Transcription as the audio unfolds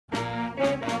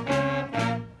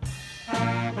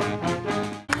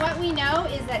What we know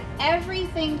is that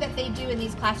everything that they do in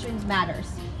these classrooms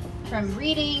matters. From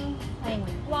reading, playing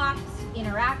with blocks,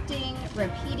 interacting,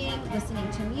 repeating, listening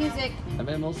to music. I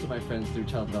met most of my friends through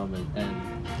child development,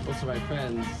 and most of my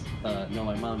friends know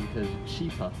my mom because she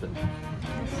taught them.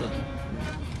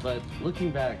 But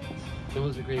looking back, it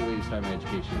was a great way to start my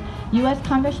education. U.S.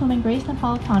 Congresswoman Grace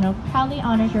Napolitano proudly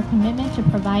honors your commitment to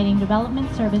providing development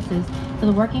services to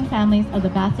the working families of the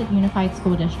Bassett Unified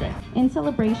School District. In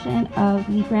celebration of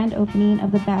the grand opening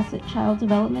of the Bassett Child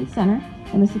Development Center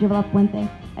in the city of La Puente,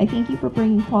 I thank you for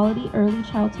bringing quality early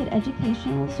childhood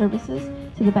educational services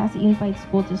to the Bassett Unified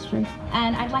School District.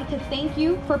 And I'd like to thank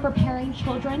you for preparing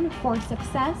children for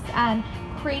success and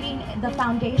creating the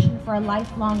foundation for a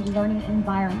lifelong learning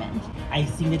environment. I've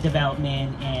seen the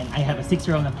development, and I have a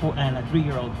 6-year-old and a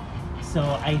 3-year-old. So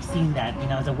I've seen that,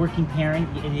 as a working parent,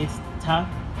 it is tough,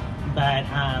 but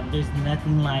there's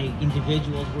nothing like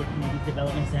individuals working in these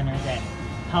development centers that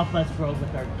help us grow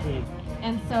with our kids.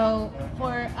 And so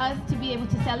for us to be able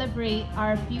to celebrate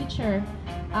our future,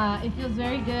 it feels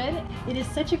very good. It is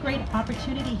such a great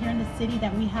opportunity here in the city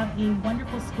that we have a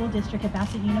wonderful school district at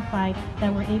Bassett Unified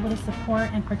that we're able to support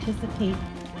and participate.